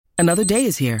Another day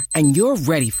is here, and you're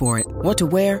ready for it. What to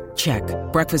wear? Check.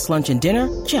 Breakfast, lunch, and dinner?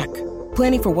 Check.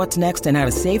 Planning for what's next and how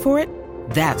to save for it?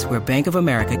 That's where Bank of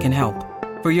America can help.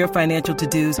 For your financial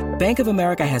to-dos, Bank of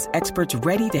America has experts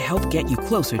ready to help get you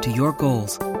closer to your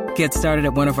goals. Get started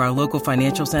at one of our local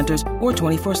financial centers or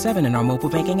 24/7 in our mobile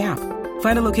banking app.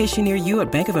 Find a location near you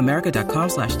at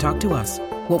bankofamerica.com/talktous.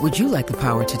 What would you like the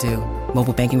power to do?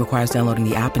 Mobile banking requires downloading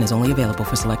the app and is only available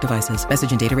for select devices.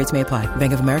 Message and data rates may apply.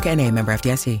 Bank of America N.A., member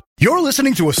FDIC. You're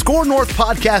listening to a Score North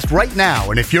podcast right now,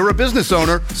 and if you're a business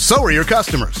owner, so are your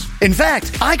customers. In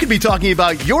fact, I could be talking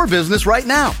about your business right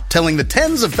now, telling the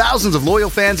tens of thousands of loyal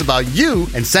fans about you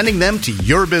and sending them to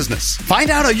your business. Find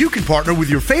out how you can partner with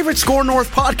your favorite Score North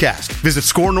podcast. Visit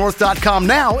scorenorth.com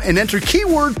now and enter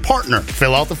keyword partner.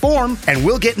 Fill out the form, and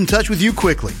we'll get in touch with you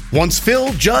quickly. Once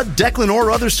Phil, Judd, Declan, or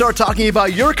others start talking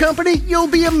about your company, you'll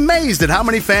be amazed at how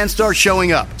many fans start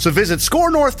showing up. So visit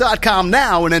scorenorth.com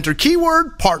now and enter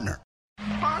keyword partner.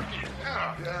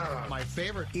 Yeah. My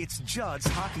favorite. It's Judd's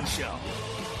Hockey Show.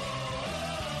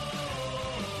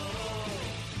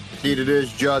 Indeed, it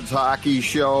is Judd's Hockey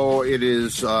Show. It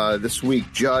is this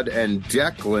week, Judd and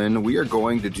Declan. We are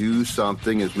going to do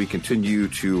something as we continue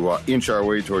to inch our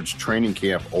way towards training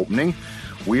camp opening.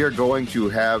 We are going to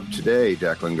have today,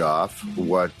 Declan Goff,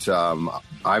 what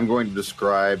I'm going to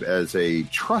describe as a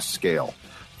trust scale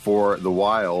for the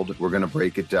Wild. We're going to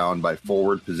break it down by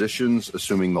forward positions,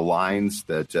 assuming the lines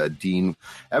that Dean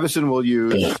Evason will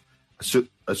use,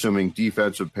 assuming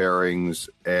defensive pairings,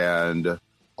 and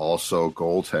also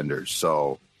goaltenders.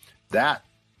 So that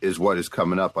is what is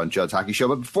coming up on Judd's Hockey Show.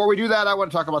 But before we do that, I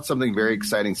want to talk about something very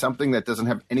exciting, something that doesn't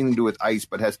have anything to do with ice,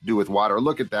 but has to do with water.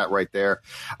 Look at that right there.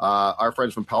 Our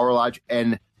friends from Power Lodge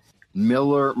and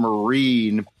Miller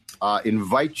Marine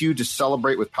invite you to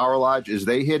celebrate with Power Lodge as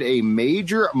they hit a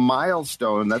major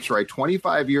milestone. That's right,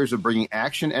 25 years of bringing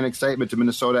action and excitement to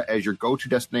Minnesota as your go-to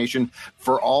destination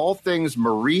for all things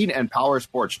marine and power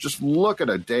sports. Just look at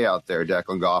a day out there,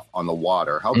 Declan Goff, on the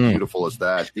water. How beautiful is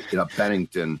that in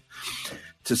Bennington?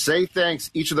 To say thanks,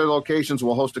 each of their locations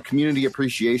will host a Community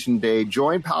Appreciation Day.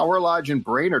 Join Power Lodge in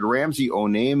Brainerd, Ramsey,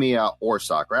 Onamia, or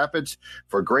Sauk Rapids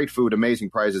for great food, amazing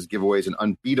prizes, giveaways, and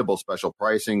unbeatable special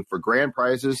pricing. For grand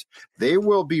prizes, they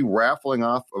will be raffling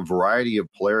off a variety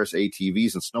of Polaris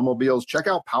ATVs and snowmobiles. Check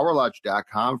out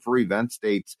PowerLodge.com for event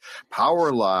dates.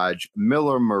 Power Lodge,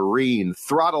 Miller Marine,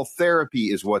 Throttle Therapy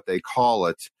is what they call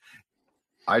it.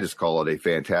 I just call it a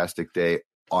fantastic day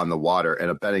on the water,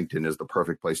 and Bennington is the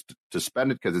perfect place to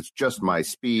spend it because it's just my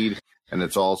speed, and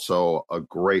it's also a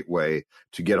great way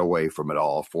to get away from it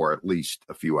all for at least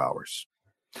a few hours.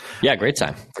 Yeah, great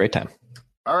time. Great time.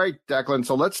 All right, Declan,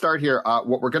 so let's start here.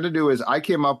 What we're going to do is I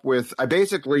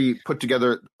basically put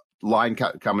together line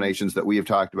combinations that we have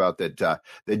talked about that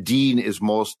Dean is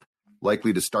most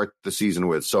likely to start the season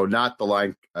with. So not the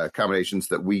line combinations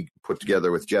that we put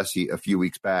together with Jesse a few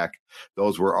weeks back.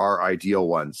 Those were our ideal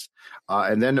ones.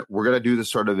 And then we're going to do this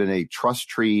sort of in a trust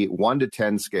tree 1 to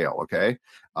 10 scale, okay?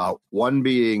 1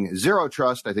 being zero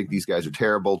trust. I think these guys are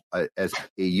terrible as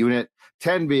a unit.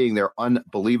 10 being they're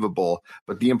unbelievable.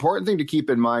 But the important thing to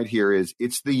keep in mind here is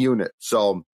it's the unit.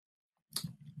 So,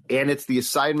 and it's the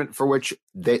assignment for which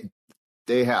they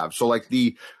have. So like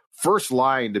the first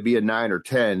line to be a 9 or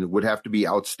 10 would have to be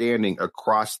outstanding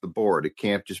across the board. It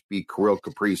can't just be Kirill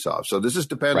Kaprizov. So this is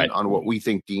dependent on what we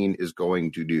think Dean is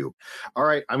going to do. All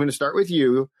right, I'm going to start with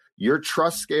you. Your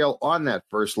trust scale on that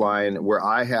first line, where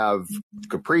I have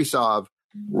Kaprizov,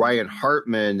 Ryan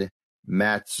Hartman,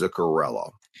 Matt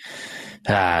Zuccarello.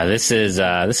 This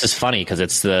is funny because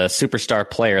it's the superstar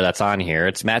player that's on here.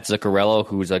 It's Matt Zuccarello,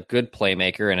 who's a good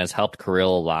playmaker and has helped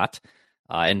Kirill a lot.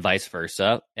 And vice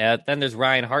versa. Then there's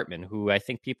Ryan Hartman, who I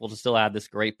think people still have this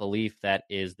great belief that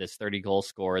is this 30-goal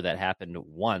scorer that happened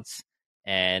once.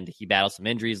 And he battled some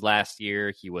injuries last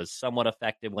year. He was somewhat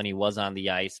effective when he was on the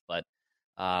ice, but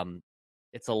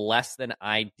it's a less than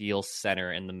ideal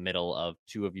center in the middle of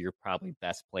two of your probably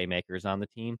best playmakers on the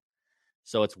team.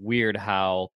 So it's weird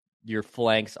how your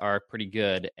flanks are pretty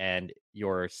good and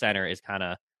your center is kind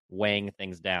of weighing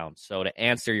things down. So to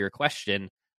answer your question,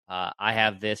 I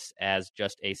have this as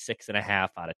just a 6.5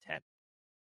 out of 10.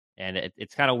 And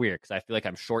it's kind of weird because I feel like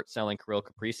I'm short selling Kirill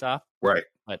Kaprizov. Right.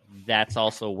 But that's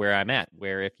also where I'm at,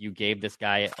 where if you gave this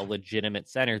guy a legitimate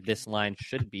center, this line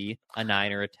should be a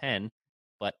 9 or a 10.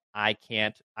 But I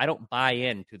don't buy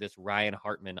into this Ryan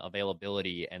Hartman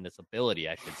availability and this ability,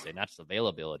 I should say, not just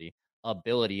availability,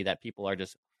 ability that people are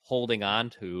just holding on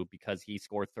to because he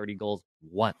scored 30 goals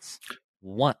once.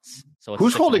 So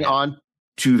who's holding on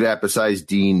to that besides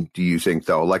Dean, do you think,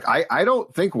 though? Like, I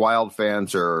don't think Wild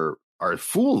fans are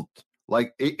fooled.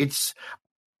 Like, it's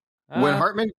When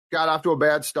Hartman got off to a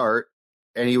bad start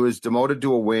and he was demoted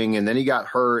to a wing and then he got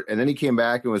hurt and then he came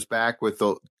back and was back with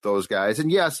those guys. And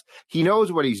yes, he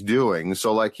knows what he's doing.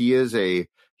 So like he's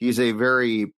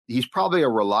probably a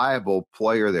reliable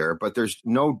player there, but there's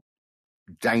no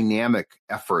dynamic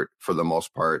effort for the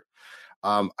most part.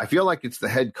 I feel like it's the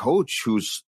head coach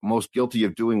who's most guilty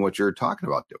of doing what you're talking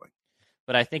about doing.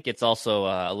 But I think it's also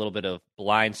a little bit of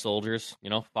blind soldiers,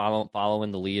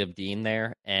 following the lead of Dean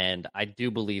there. And I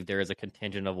do believe there is a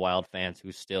contingent of Wild fans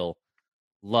who still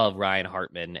love Ryan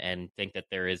Hartman and think that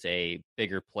there is a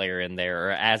bigger player in there,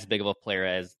 or as big of a player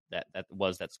as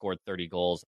that scored 30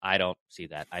 goals. I don't see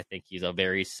that. I think he's a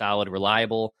very solid,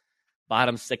 reliable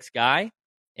bottom six guy.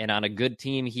 And on a good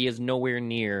team, he is nowhere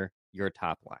near your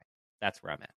top line. That's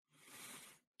where I'm at.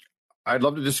 I'd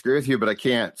love to disagree with you, but I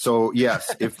can't. So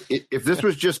yes, if this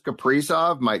was just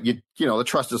Kaprizov, the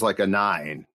trust is like a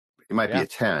 9. It might be a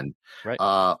 10.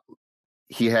 Right.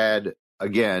 He had,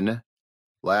 again,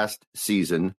 last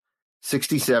season,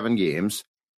 67 games,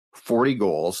 40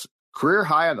 goals, career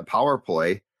high on the power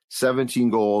play,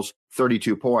 17 goals,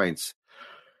 32 points.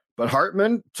 But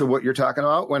Hartman, to what you're talking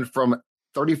about, went from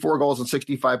 34 goals and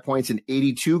 65 points in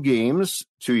 82 games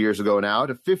 2 years ago now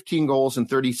to 15 goals and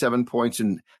 37 points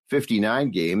in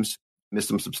 59 games. Missed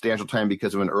some substantial time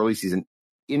because of an early season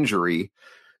injury.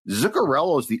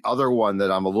 Zuccarello is the other one that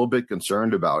I'm a little bit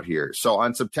concerned about here. So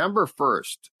on September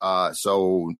 1st,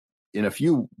 so in a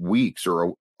few weeks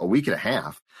or a week and a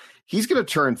half, he's going to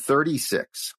turn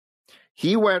 36.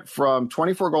 He went from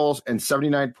 24 goals and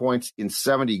 79 points in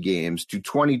 70 games to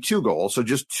 22 goals, so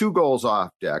just 2 goals off,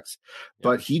 Dex.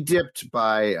 But he dipped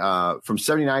by from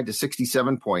 79 to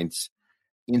 67 points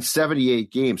in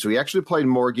 78 games. So he actually played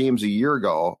more games a year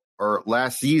ago or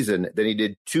last season than he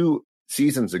did 2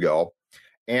 seasons ago.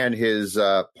 And his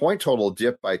point total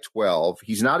dipped by 12.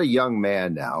 He's not a young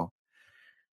man now.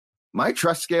 My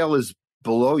trust scale is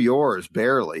below yours,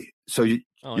 barely. So you're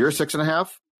a 6.5?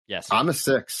 Yes. I'm a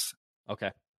 6.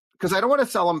 Okay. Because I don't want to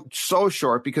sell him so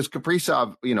short because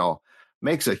Kaprizov,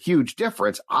 makes a huge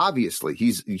difference. Obviously,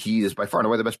 he is by far and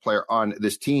away the best player on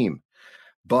this team.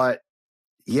 But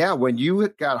yeah, when you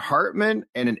got Hartman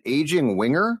and an aging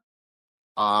winger,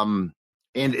 and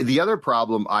the other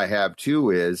problem I have too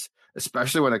is,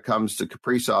 especially when it comes to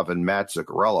Kaprizov and Matt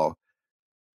Zuccarello,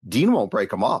 Dean won't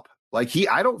break them up. I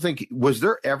don't think, was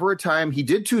there ever a time, he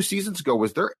did 2 seasons ago,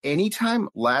 was there any time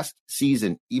last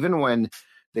season, even when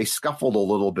they scuffled a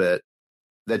little bit,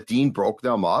 that Dean broke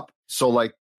them up? So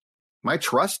my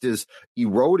trust is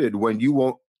eroded when you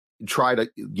won't try to,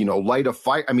 light a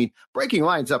fire. I mean, breaking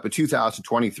lines up in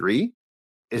 2023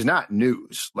 is not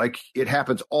news. It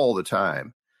happens all the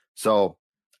time. So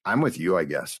I'm with you, I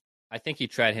guess. I think he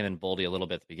tried him and Boldy a little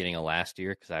bit at the beginning of last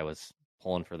year because I was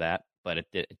pulling for that, but it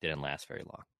didn't last very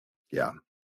long. Yeah.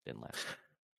 Didn't last.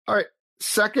 All right.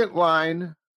 Second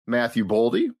line, Matthew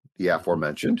Boldy, the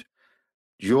aforementioned,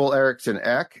 Joel Eriksson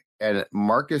Ek, and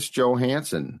Marcus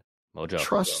Johansson. Mojo.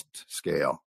 Trust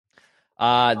scale.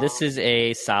 This is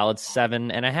a solid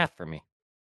 7.5 for me.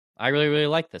 I really, really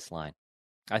like this line.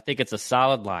 I think it's a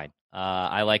solid line.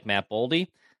 I like Matt Boldy.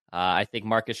 I think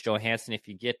Marcus Johansson, if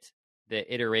you get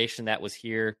the iteration that was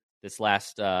here this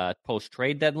last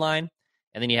post-trade deadline,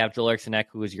 and then you have Joel Eriksson Ek,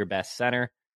 who is your best center,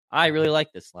 I really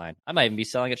like this line. I might even be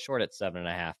selling it short at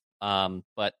 7.5.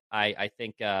 But I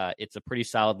think it's a pretty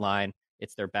solid line.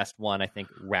 It's their best one, I think,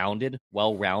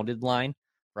 well-rounded line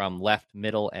from left,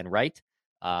 middle, and right.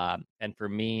 And for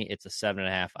me, it's a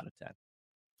 7.5 out of 10.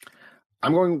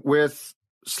 I'm going with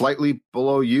slightly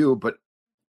below you, but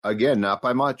again, not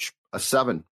by much, a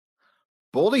 7.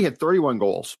 Boldy had 31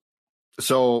 goals.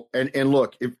 So, and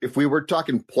look, if we were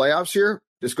talking playoffs here,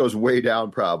 this goes way down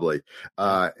probably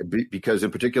because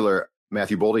in particular,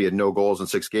 Matthew Boldy had no goals in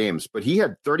 6 games, but he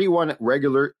had 31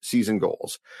 regular season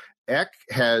goals. Ek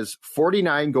has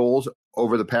 49 goals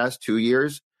over the past 2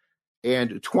 years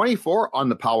and 24 on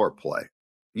the power play.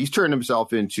 He's turned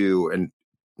himself into, and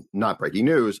not breaking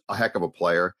news, a heck of a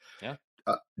player. Yeah.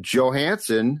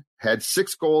 Johansson had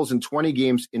 6 goals in 20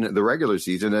 games in the regular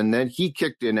season, and then he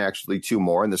kicked in actually 2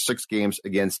 more in the 6 games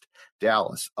against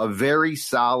Dallas. A very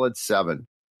solid 7.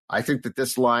 I think that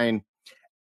this line,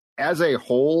 as a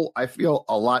whole, I feel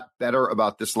a lot better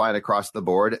about this line across the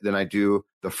board than I do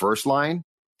the first line.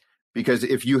 Because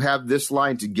if you have this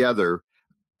line together,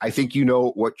 I think you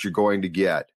know what you're going to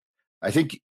get. I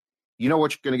think you know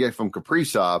what you're going to get from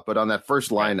Kaprizov, but on that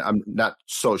first line, I'm not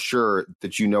so sure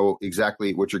that you know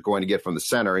exactly what you're going to get from the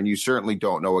center. And you certainly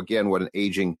don't know, again, what an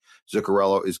aging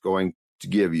Zuccarello is going to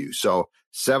give you. So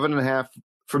 7.5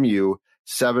 from you,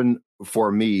 7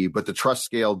 for me, but the trust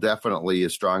scale definitely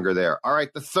is stronger there. All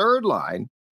right, the third line,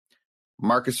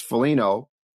 Marcus Foligno,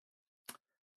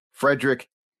 Frederick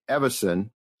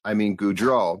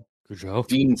Gaudreau,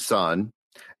 Dean's son,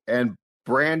 and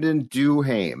Brandon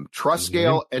Duhaime. Trust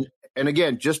scale, and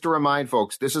again, just to remind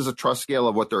folks, this is a trust scale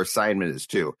of what their assignment is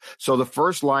too. So the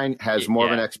first line has more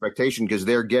of an expectation because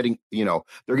they're getting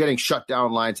shut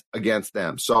down lines against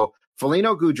them. So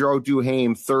Foligno, Gaudreau,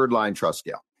 Duhaime, third line trust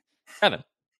scale. 7.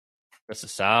 That's a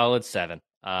solid 7.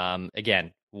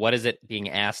 Again, what is it being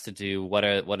asked to do? What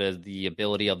are the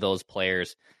ability of those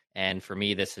players? And for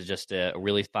me, this is just a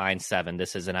really fine 7.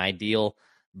 This is an ideal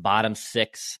bottom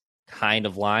 6 kind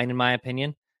of line, in my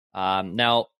opinion.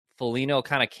 Now, Foligno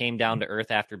kind of came down to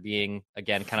earth after being,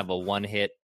 again, kind of a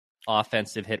one-hit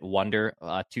offensive hit wonder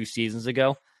 2 seasons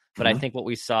ago. But I think what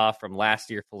we saw from last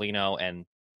year, Foligno, and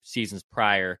seasons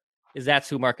prior, is that's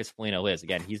who Marcus Foligno is.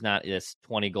 Again, he's not this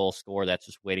 20-goal scorer that's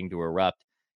just waiting to erupt.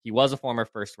 He was a former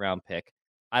first-round pick.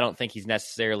 I don't think he's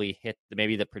necessarily hit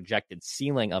maybe the projected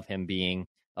ceiling of him being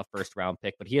a first-round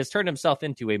pick, but he has turned himself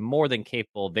into a more than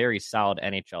capable, very solid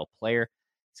NHL player.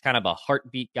 He's kind of a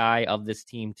heartbeat guy of this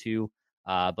team, too.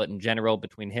 But in general,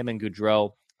 between him and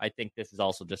Gaudreau, I think this is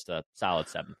also just a solid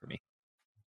 7 for me.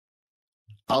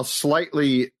 I'll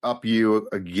slightly up you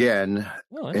again.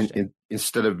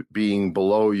 Instead of being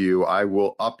below you, I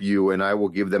will up you and I will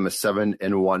give them a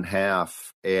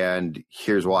 7.5. And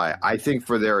here's why. I think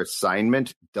for their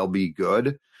assignment, they'll be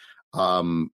good.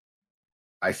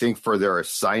 I think for their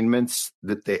assignments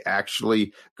that they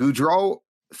actually, Gaudreau,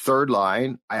 third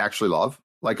line, I actually love.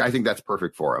 I think that's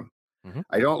perfect for him.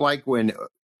 I don't like when,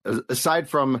 aside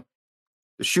from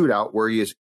the shootout where he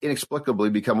has inexplicably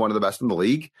become one of the best in the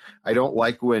league, I don't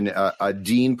like when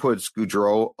Dean puts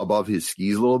Gaudreau above his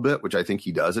skis a little bit, which I think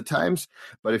he does at times.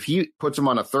 But if he puts him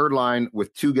on a third line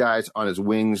with 2 guys on his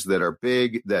wings that are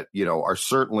big, that, are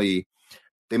certainly,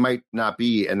 they might not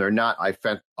be, and they're not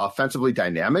offensively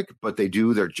dynamic, but they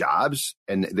do their jobs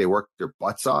and they work their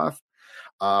butts off.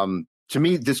 To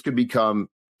me, this could become,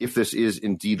 if this is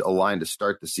indeed a line to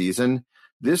start the season,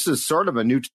 this is sort of a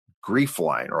new grief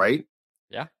line, right?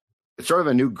 Yeah. It's sort of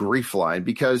a new grief line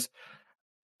because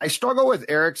I struggle with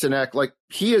Eriksson Ek.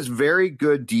 He is very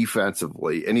good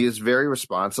defensively and he is very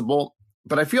responsible,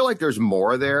 but I feel like there's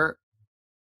more there.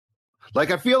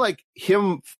 I feel like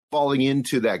him falling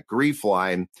into that grief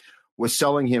line was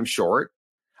selling him short.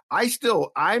 I'm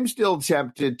still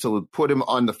tempted to put him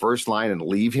on the first line and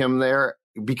leave him there.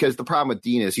 Because the problem with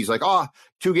Dean is he's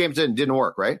 2 games in, didn't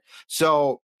work, right?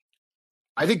 So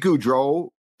I think Gaudreau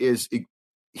is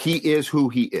who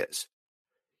he is.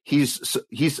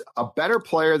 He's a better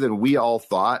player than we all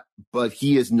thought, but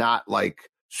he is not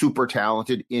super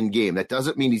talented in game. That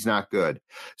doesn't mean he's not good.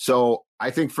 So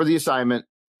I think for the assignment,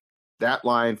 that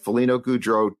line, Foligno,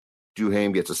 Gaudreau,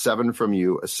 Duhaime gets a 7 from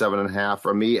you, a 7.5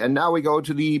 from me. And now we go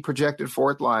to the projected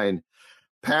fourth line.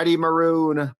 Patty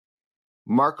Maroon,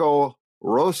 Marco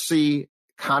Rossi,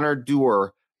 Connor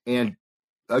Dewar, and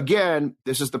again,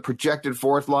 this is the projected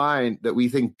fourth line that we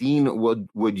think Dean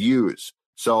would use.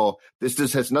 So this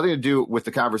has nothing to do with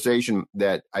the conversation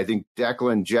that I think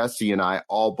Declan, Jesse, and I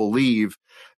all believe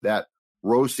that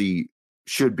Rossi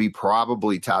should be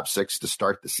probably top 6 to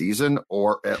start the season,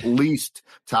 or at least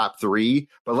top 3.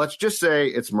 But let's just say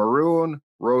it's Maroon,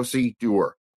 Rossi,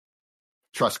 Dewar.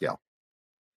 Trust scale.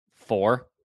 4,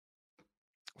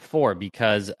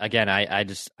 because again, I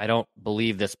don't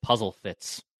believe this puzzle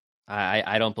fits.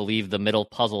 I don't believe the middle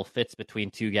puzzle fits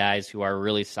between 2 guys who are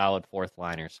really solid fourth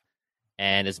liners.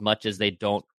 And as much as they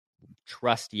don't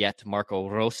trust yet Marco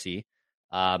Rossi,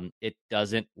 it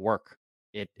doesn't work.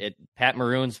 Pat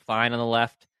Maroon's fine on the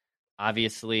left.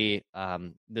 Obviously,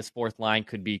 this fourth line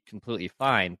could be completely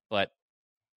fine, but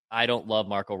I don't love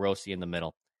Marco Rossi in the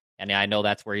middle. And I know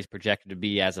that's where he's projected to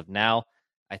be as of now.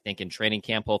 I think in training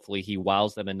camp, hopefully he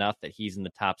wows them enough that he's in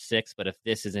the top 6. But if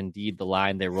this is indeed the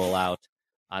line they roll out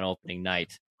on opening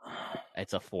night,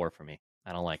 it's a 4 for me.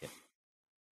 I don't like it.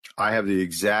 I have the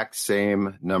exact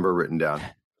same number written down.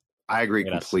 I agree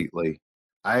completely.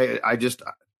 I just,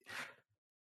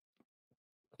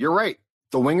 you're right.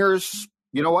 The wingers,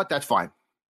 you know what? That's fine.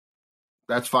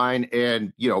 That's fine.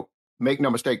 And, make no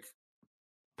mistake,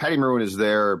 Patty Maroon is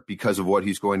there because of what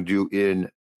he's going to do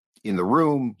in the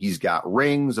room. He's got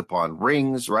rings upon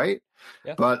rings, right?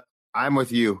 Yeah. But I'm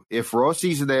with you. If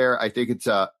Rossi's there, I think it's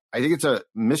a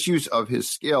misuse of his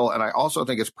skill. And I also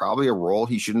think it's probably a role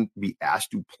he shouldn't be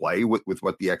asked to play with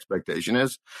what the expectation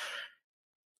is.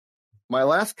 My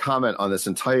last comment on this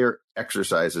entire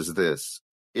exercise is this.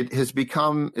 It's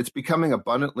becoming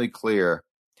abundantly clear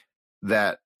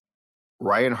that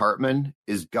Ryan Hartman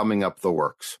is gumming up the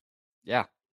works. Yeah.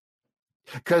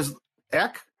 Because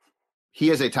Ek, he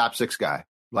is a top 6 guy.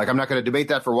 Like, I'm not going to debate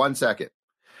that for 1 second.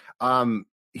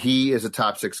 He is a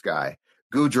top 6 guy.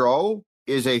 Gaudreau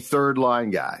is a third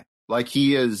line guy. Like,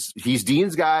 he's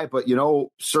Dean's guy, but,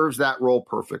 serves that role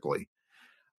perfectly.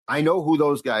 I know who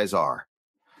those guys are.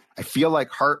 I feel like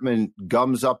Hartman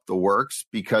gums up the works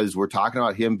because we're talking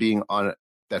about him being on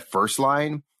that first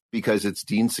line because it's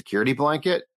Dean's security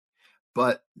blanket.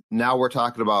 But now we're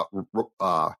talking about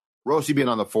Rossi being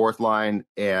on the fourth line.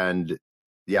 And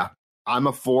yeah, I'm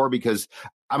a 4 because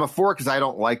I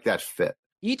don't like that fit.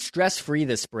 Eat stress-free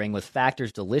this spring with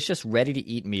Factor's delicious,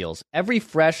 ready-to-eat meals. Every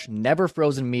fresh,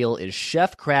 never-frozen meal is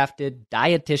chef-crafted,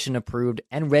 dietitian-approved,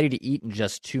 and ready to eat in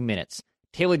just 2 minutes.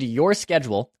 Tailored to your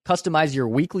schedule, customize your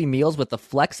weekly meals with the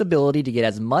flexibility to get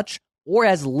as much or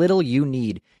as little you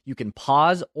need. You can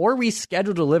pause or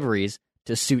reschedule deliveries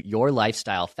to suit your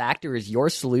lifestyle. Factor is your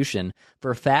solution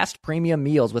for fast premium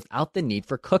meals without the need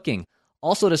for cooking.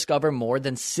 Also discover more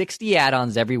than 60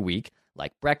 add-ons every week,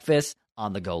 like breakfast,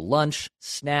 on-the-go lunch,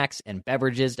 snacks, and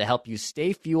beverages to help you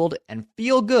stay fueled and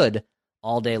feel good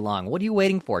all day long. What are you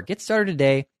waiting for? Get started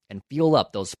today and fuel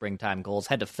up those springtime goals.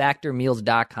 Head to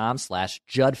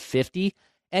factormeals.com/Judd50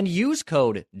 and use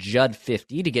code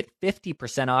Judd50 to get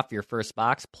 50% off your first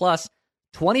box plus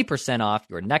 20% off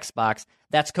your next box.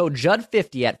 That's code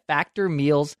Judd50 at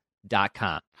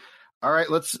factormeals.com. All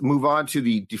right, let's move on to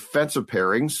the defensive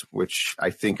pairings, which I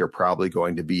think are probably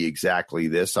going to be exactly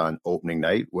this on opening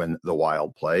night when the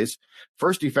Wild plays.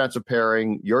 First defensive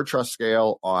pairing, your trust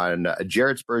scale on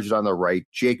Jared Spurgeon on the right,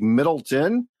 Jake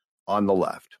Middleton on the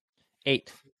left.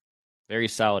 8. Very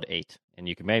solid 8. And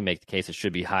you can maybe make the case it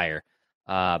should be higher.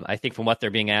 I think from what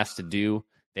they're being asked to do,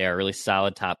 they are really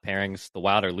solid top pairings. The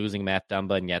Wild are losing Matt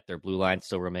Dumba, and yet their blue line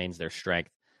still remains their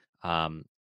strength.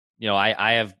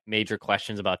 I have major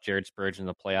questions about Jared Spurgeon in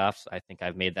the playoffs. I think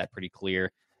I've made that pretty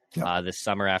clear this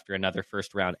summer after another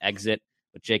first-round exit.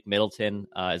 But Jake Middleton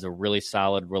is a really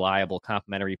solid, reliable,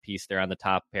 complementary piece there on the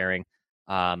top pairing.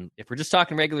 If we're just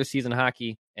talking regular season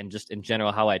hockey and just in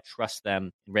general how I trust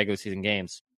them in regular season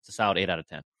games, it's a solid 8 out of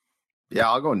 10. Yeah,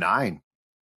 I'll go 9.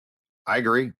 I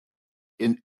agree.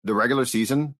 In the regular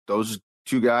season, those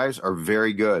two guys are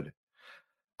very good.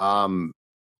 When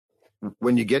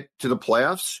you get to the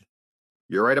playoffs,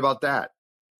 you're right about that.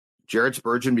 Jared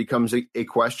Spurgeon becomes a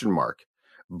question mark.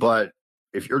 But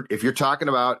if you're talking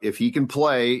about if he can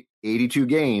play 82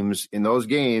 games, in those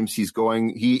games he's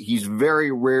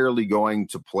very rarely going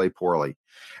to play poorly.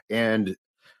 And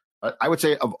I would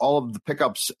say of all of the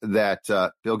pickups that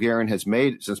Bill Guerin has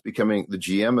made since becoming the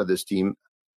GM of this team,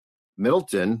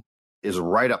 Middleton is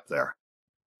right up there.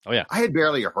 Oh yeah, I had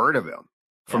barely heard of him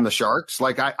from the Sharks.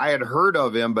 Like I had heard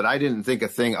of him, but I didn't think a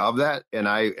thing of that. And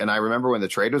I remember when the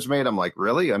trade was made, I'm like,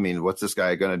 really? I mean, what's this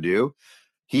guy going to do?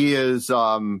 He is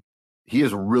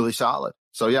really solid.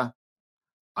 So yeah,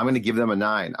 I'm going to give them a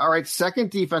 9. All right.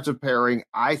 Second defensive pairing,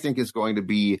 I think is going to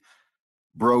be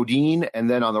Brodin. And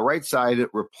then on the right side,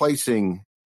 replacing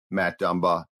Matt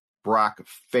Dumba, Brock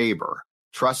Faber.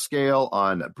 Trust scale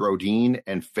on Brodin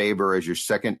and Faber as your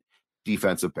second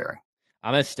defensive pairing.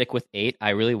 I'm going to stick with 8. I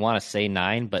really want to say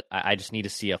 9, but I just need to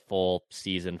see a full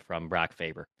season from Brock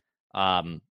Faber.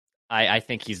 I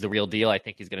think he's the real deal. I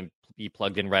think he's going to be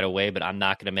plugged in right away, but I'm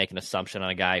not going to make an assumption on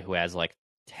a guy who has like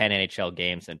 10 NHL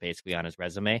games and basically on his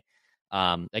resume.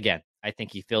 Again, I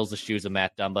think he fills the shoes of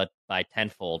Matt Dumba by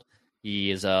tenfold.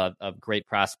 He is a great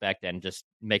prospect and just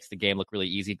makes the game look really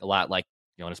easy, a lot like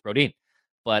Jonas Brodin.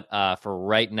 But for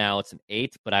right now, it's an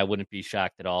 8, but I wouldn't be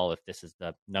shocked at all if this is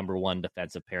the number 1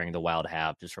 defensive pairing the Wild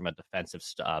have, just from a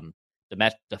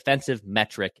defensive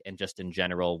metric and just in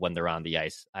general when they're on the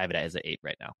ice. I have it as an 8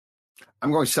 right now.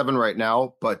 I'm going 7 right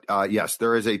now, but yes,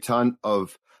 there is a ton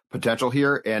of potential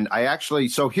here. And I actually,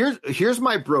 so here's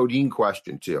my Brodin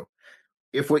question too.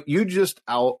 If what you just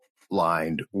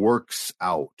outlined works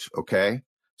out, okay?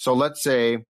 So let's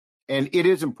say, and it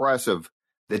is impressive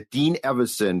that Dean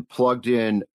Evason plugged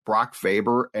in Brock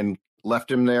Faber and left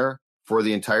him there for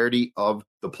the entirety of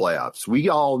the playoffs. We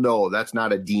all know that's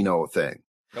not a Dino thing.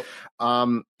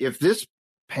 Nope. If this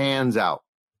pans out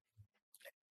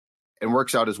and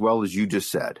works out as well as you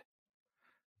just said,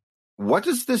 what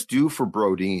does this do for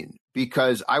Brodin?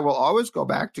 Because I will always go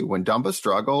back to when Dumba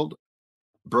struggled,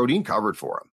 Brodin covered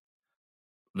for him.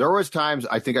 There was times,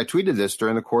 I think I tweeted this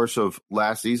during the course of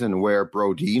last season, where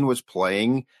Brodin was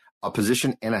playing a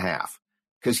position and a half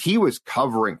because he was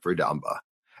covering for Dumba.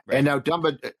 Right. And now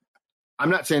Dumba,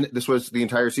 I'm not saying that this was the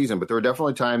entire season, but there were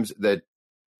definitely times that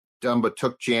Dumba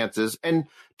took chances, and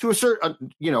to a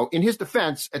certain, in his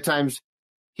defense, at times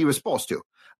he was supposed to.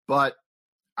 But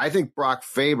I think Brock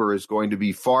Faber is going to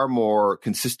be far more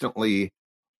consistently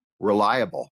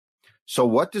reliable. So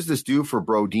what does this do for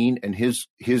Brodin and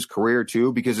his career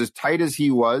too? Because as tight as he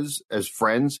was as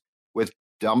friends with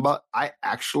Dumba, I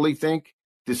actually think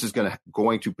this is going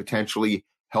to potentially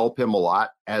help him a lot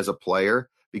as a player,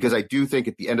 because I do think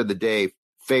at the end of the day,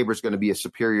 Faber's going to be a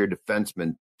superior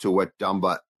defenseman to what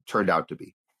Dumba turned out to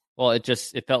be. Well, it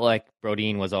felt like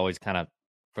Brodin was always kind of,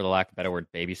 for the lack of a better word,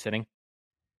 babysitting,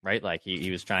 right? Like he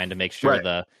was trying to make sure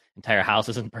the entire house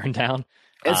isn't burned down.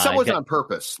 And some was on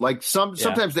purpose. Like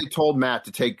sometimes they told Matt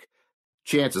to take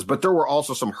chances, but there were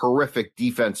also some horrific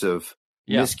defensive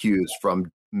miscues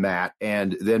from Matt.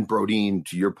 And then Brodin,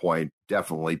 to your point,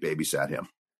 definitely babysat him.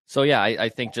 So, yeah, I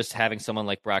think just having someone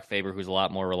like Brock Faber, who's a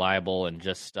lot more reliable and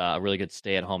just a really good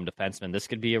stay-at-home defenseman, this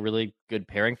could be a really good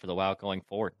pairing for the Wild going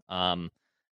forward.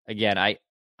 Again, I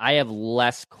have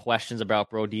less questions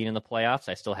about Brodin in the playoffs.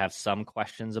 I still have some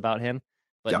questions about him.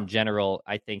 But in general,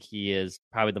 I think he is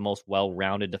probably the most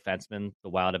well-rounded defenseman the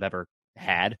Wild have ever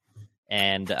had.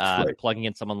 And plugging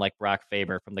in someone like Brock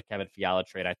Faber from the Kevin Fiala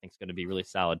trade, I think is going to be really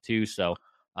solid too. So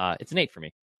it's an 8 for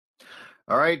me.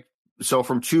 All right. So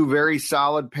from two very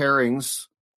solid pairings,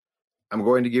 I'm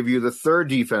going to give you the third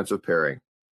defensive pairing.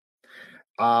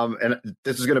 And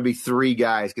this is going to be 3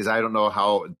 guys because I don't know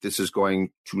how this is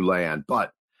going to land.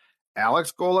 But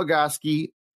Alex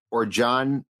Goligoski or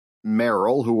John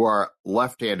Merrill, who are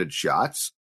left-handed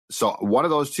shots. So one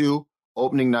of those two,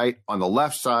 opening night on the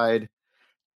left side.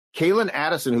 Kalen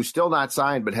Addison, who's still not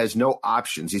signed but has no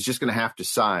options. He's just going to have to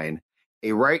sign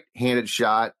a right-handed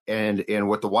shot. And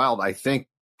with the Wild, I think,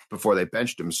 before they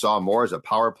benched him, saw more as a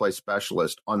power play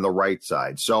specialist on the right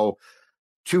side. So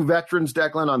 2 veterans,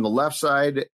 Declan, on the left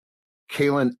side.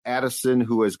 Kalen Addison,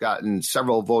 who has gotten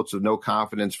several votes of no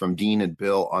confidence from Dean and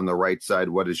Bill on the right side.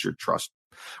 What is your trust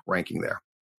ranking there?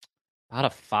 About a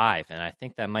 5, and I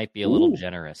think that might be a little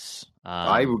generous.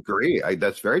 I agree.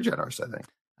 That's very generous, I think.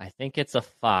 I think it's a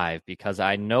 5 because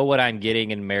I know what I'm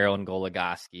getting in Merrill and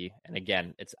Goligoski. And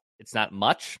again, it's not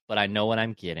much, but I know what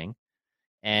I'm getting.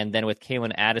 And then with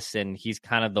Kalen Addison, he's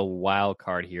kind of the wild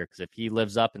card here because if he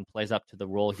lives up and plays up to the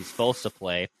role he's supposed to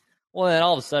play, well, then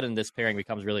all of a sudden this pairing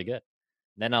becomes really good.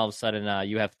 Then all of a sudden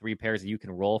you have 3 pairs that you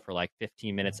can roll for like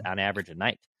 15 minutes on average a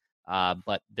night.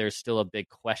 But there's still a big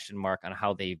question mark on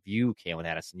how they view Kalen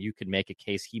Addison. You could make a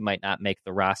case he might not make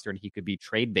the roster and he could be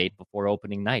trade bait before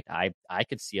opening night. I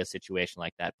could see a situation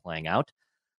like that playing out.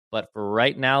 But for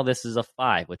right now, this is a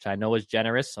 5, which I know is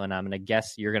generous. So, and I'm going to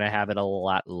guess you're going to have it a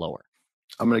lot lower.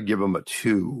 I'm going to give him a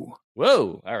 2.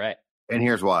 Whoa. All right. And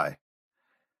here's why.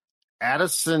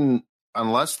 Addison,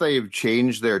 unless they've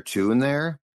changed their tune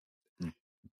there,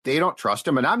 they don't trust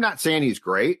him. And I'm not saying he's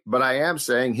great, but I am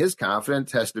saying his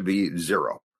confidence has to be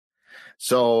 0.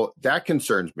 So that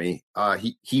concerns me.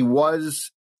 He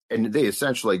was, and they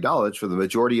essentially acknowledged for the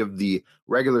majority of the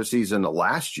regular season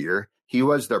last year, he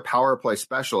was their power play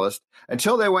specialist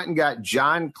until they went and got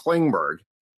John Klingberg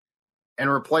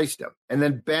and replaced him and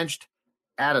then benched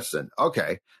Addison.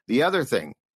 Okay. The other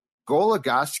thing,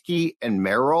 Goligoski and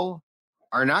Merrill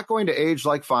are not going to age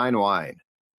like fine wine.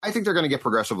 I think they're going to get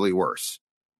progressively worse.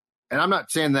 And I'm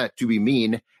not saying that to be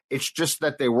mean. It's just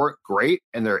that they weren't great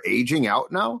and they're aging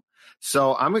out now.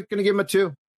 So I'm going to give them a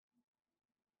 2.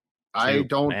 I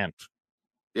don't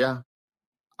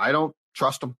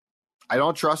trust them. I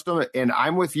don't trust them. And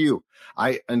I'm with you.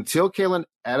 Until Kalen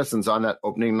Addison's on that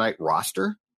opening night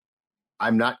roster,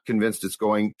 I'm not convinced it's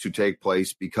going to take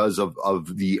place because of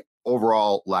the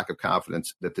overall lack of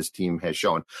confidence that this team has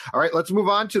shown. All right, let's move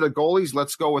on to the goalies.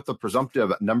 Let's go with the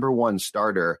presumptive number 1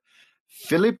 starter,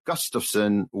 Filip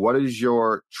Gustavsson. What is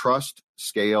your trust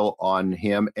scale on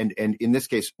him? And in this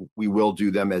case, we will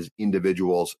do them as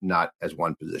individuals, not as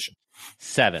one position.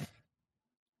 7.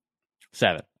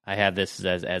 I have this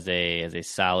as a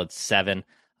solid 7.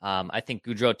 I think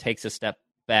Gaudreau takes a step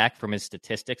back from his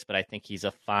statistics, but I think he's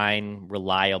a fine,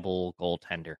 reliable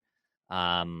goaltender.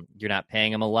 You're not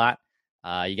paying him a lot.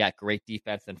 You got great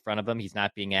defense in front of him. He's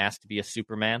not being asked to be a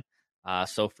Superman.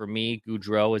 So for me,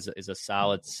 Gaudreau is a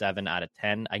solid 7 out of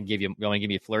 10. I can give you. You want to give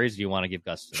me Fleury's? Or do you want to give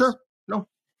Gus? Sure. No,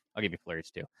 I'll give you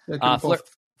Fleury's too. Yeah,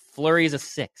 Fleury is a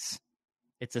 6.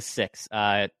 It's a 6.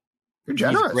 You're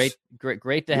generous.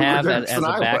 Great to have as a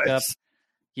backup.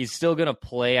 He's still going to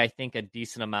play, I think, a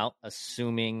decent amount,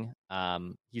 assuming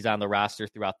he's on the roster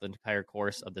throughout the entire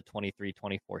course of the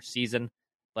 23-24 season.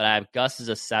 But I have Gus as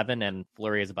a 7 and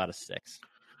Fleury is about a 6.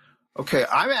 Okay,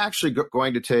 I'm actually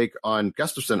going to take on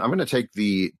Gustafsson. I'm going to take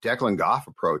the Declan Goff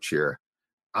approach here.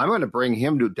 I'm going to bring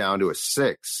him down to a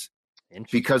 6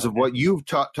 because of what you've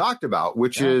talked about,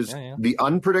 which is the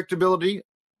unpredictability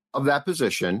of that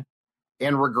position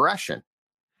and regression.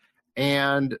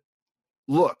 And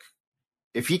look,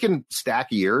 if he can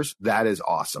stack years, that is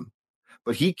awesome.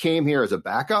 but he came here as a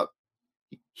backup.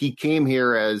 He came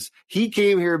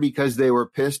here because they were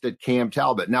pissed at Cam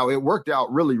Talbot. Now, it worked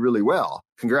out really, really well.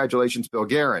 Congratulations, Bill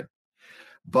Guerin.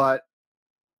 But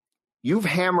you've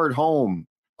hammered home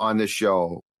on this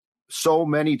show so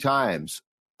many times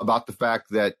about the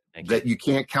fact that you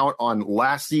can't count on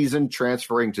last season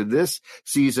transferring to this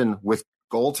season with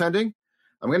goaltending.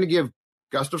 I'm going to give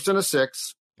Gustafsson a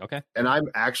 6. Okay. And I'm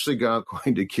actually going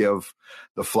to give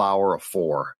the Flower a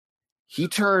 4. He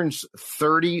turns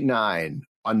 39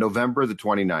 on November the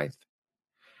 29th.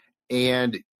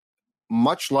 And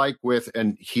much like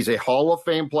and he's a Hall of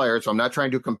Fame player, so I'm not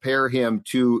trying to compare him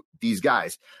to these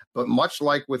guys, but much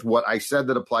like with what I said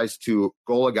that applies to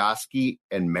Goligoski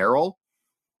and Merrill,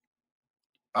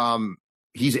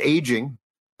 he's aging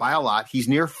by a lot. He's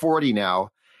near 40 now.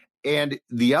 And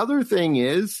the other thing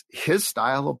is his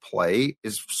style of play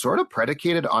is sort of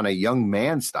predicated on a young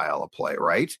man style of play,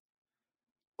 right?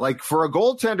 Like for a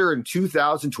goaltender in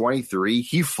 2023,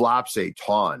 he flops a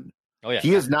ton. Oh yeah.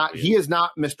 He is not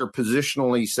Mr.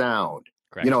 Positionally sound.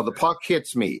 Correct. The puck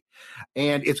hits me.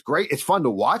 And it's great. It's fun to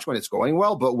watch when it's going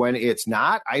well, but when it's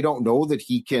not, I don't know that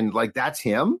he can, that's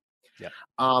him. Yeah.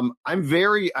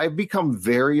 I've become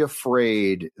very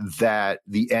afraid that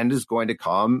the end is going to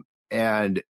come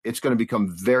and it's going to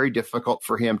become very difficult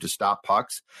for him to stop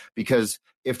pucks, because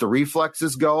if the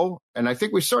reflexes go, and I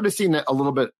think we started seeing that a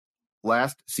little bit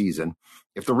last season,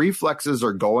 if the reflexes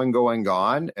are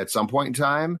gone at some point in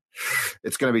time,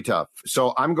 it's going to be tough.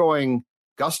 So I'm going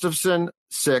Gustafsson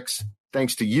 6,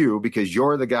 thanks to you, because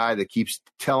you're the guy that keeps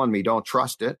telling me don't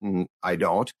trust it, and I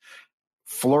don't.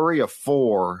 Fleury a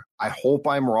 4. I hope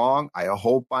I'm wrong. I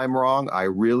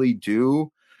really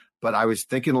do. But I was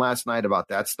thinking last night about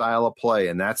that style of play,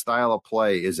 and that style of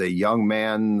play is a young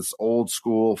man's old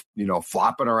school,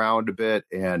 flopping around a bit.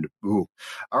 And ooh.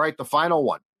 All right, the final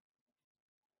one.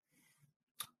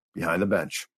 Behind the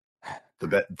bench.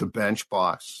 The bench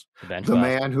boss. The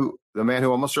man who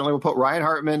almost certainly will put Ryan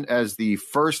Hartman as the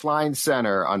first line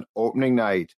center on opening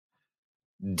night.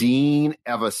 Dean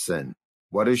Evason.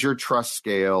 What is your trust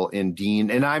scale in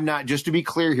Dean? And I'm not, just to be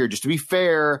clear here, just to be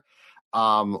fair,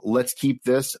 let's keep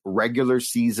this regular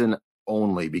season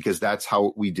only, because that's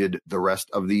how we did the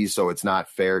rest of these. So it's not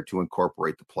fair to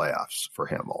incorporate the playoffs for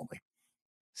him only.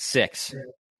 6.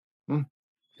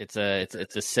 It's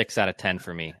a 6 out of 10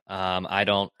 for me. I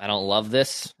don't love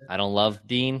this. I don't love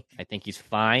Dean. I think he's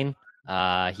fine.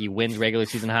 He wins regular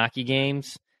season hockey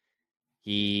games.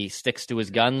 He sticks to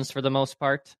his guns for the most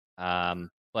part.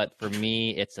 But for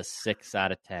me, it's a 6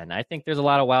 out of 10. I think there's a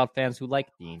lot of Wild fans who like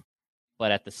Dean,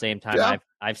 but at the same time,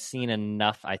 I've seen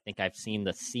enough. I think I've seen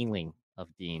the ceiling of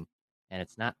Dean, and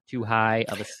it's not too high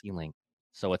of a ceiling.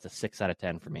 So it's a 6 out of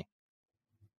 10 for me.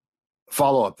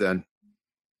 Follow up then.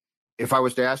 If I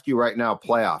was to ask you right now,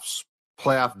 playoff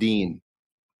Dean,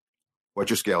 what's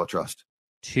your scale of trust?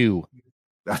 2.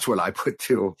 That's what I put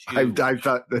 2. I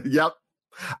thought, yep.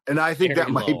 And I think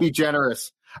that might be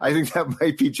generous. I'm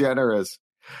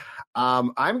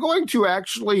going to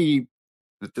actually,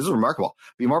 this is remarkable,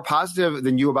 be more positive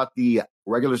than you about the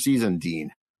regular season,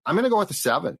 Dean. I'm going to go with a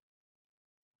 7.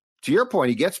 To your point,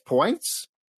 he gets points.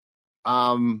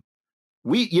 We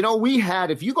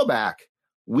had, if you go back,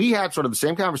 we had sort of the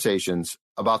same conversations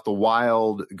about the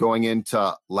Wild going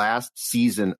into last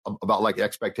season about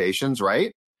expectations,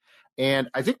 right? And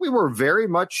I think we were very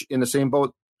much in the same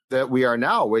boat that we are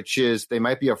now, which is they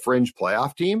might be a fringe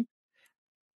playoff team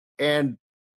and,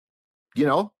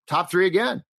 top 3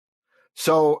 again.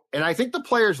 So, and I think the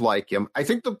players like him. I do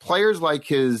think the players like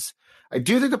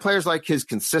his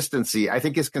consistency. I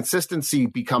think his consistency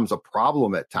becomes a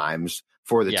problem at times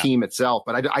for the team itself.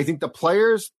 But I think the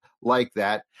players like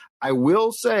that. I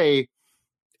will say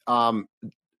the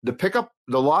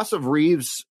loss of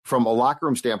Reeves from a locker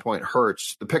room standpoint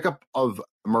hurts. The pickup of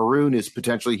Maroon is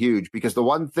potentially huge, because the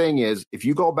one thing is, if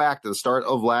you go back to the start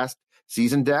of last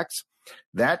season, Dex,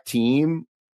 that team,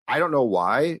 I don't know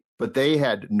why, but they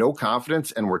had no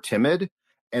confidence and were timid,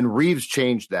 and Reeves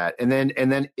changed that. And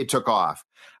then it took off.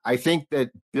 I think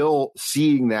that Bill,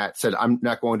 seeing that, said, I'm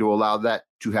not going to allow that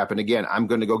to happen again. I'm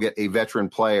going to go get a veteran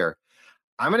player.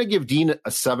 I'm going to give Dean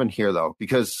a 7 here, though,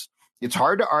 because it's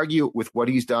hard to argue with what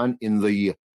he's done in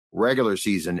the regular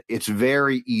season. It's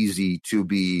very easy to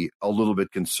be a little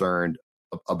bit concerned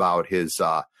about his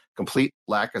complete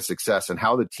lack of success and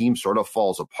how the team sort of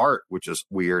falls apart, which is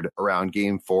weird, around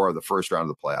game 4 of the first round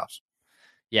of the playoffs.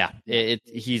 Yeah,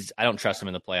 I don't trust him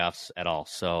in the playoffs at all.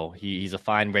 So he's a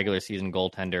fine regular season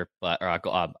goaltender,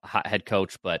 or head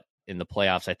coach, but in the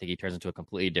playoffs, I think he turns into a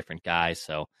completely different guy.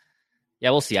 So Yeah,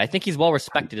 we'll see. I think he's well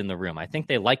respected in the room. I think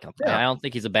they like him. Yeah. I don't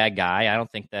think he's a bad guy. I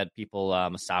don't think that people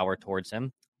sour towards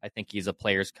him. I think he's a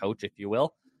player's coach, if you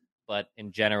will. But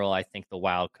in general, I think the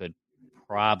Wild could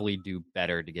probably do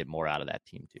better to get more out of that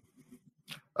team, too.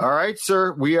 All right,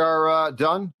 sir. We are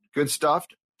done. Good stuff.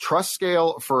 Trust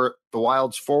scale for the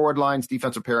Wild's forward lines,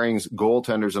 defensive pairings,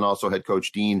 goaltenders, and also head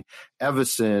coach Dean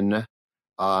Evason.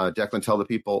 Declan, tell the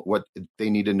people what they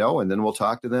need to know, and then we'll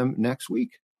talk to them next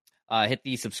week. Hit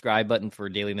the subscribe button for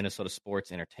daily Minnesota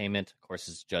sports entertainment. Of course,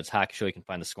 it's Judd's Hockey Show. You can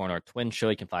find the Score North Twin Show.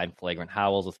 You can find Flagrant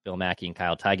Howls with Phil Mackey and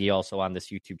Kyle Tighe also on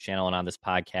this YouTube channel and on this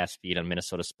podcast feed on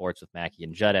Minnesota Sports with Mackey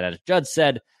and Judd. And as Judd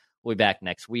said, we'll be back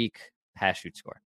next week. Pass, shoot, score.